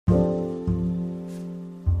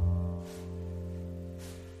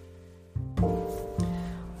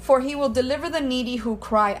For he will deliver the needy who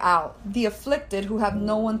cry out, the afflicted who have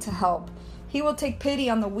no one to help. He will take pity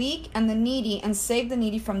on the weak and the needy and save the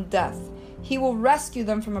needy from death. He will rescue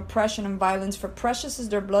them from oppression and violence, for precious is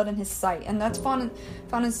their blood in his sight. And that's found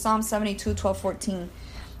in Psalm 72, 12, 14.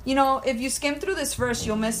 You know, if you skim through this verse,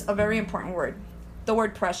 you'll miss a very important word, the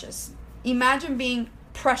word precious. Imagine being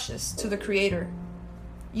precious to the Creator.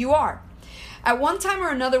 You are. At one time or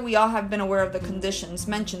another, we all have been aware of the conditions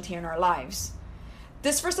mentioned here in our lives.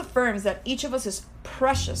 This verse affirms that each of us is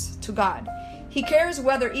precious to God. He cares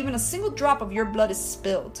whether even a single drop of your blood is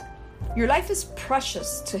spilled. Your life is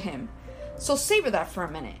precious to Him. So savor that for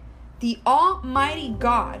a minute. The Almighty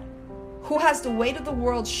God, who has the weight of the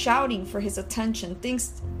world shouting for His attention,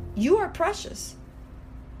 thinks you are precious.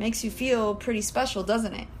 Makes you feel pretty special,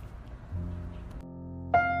 doesn't it?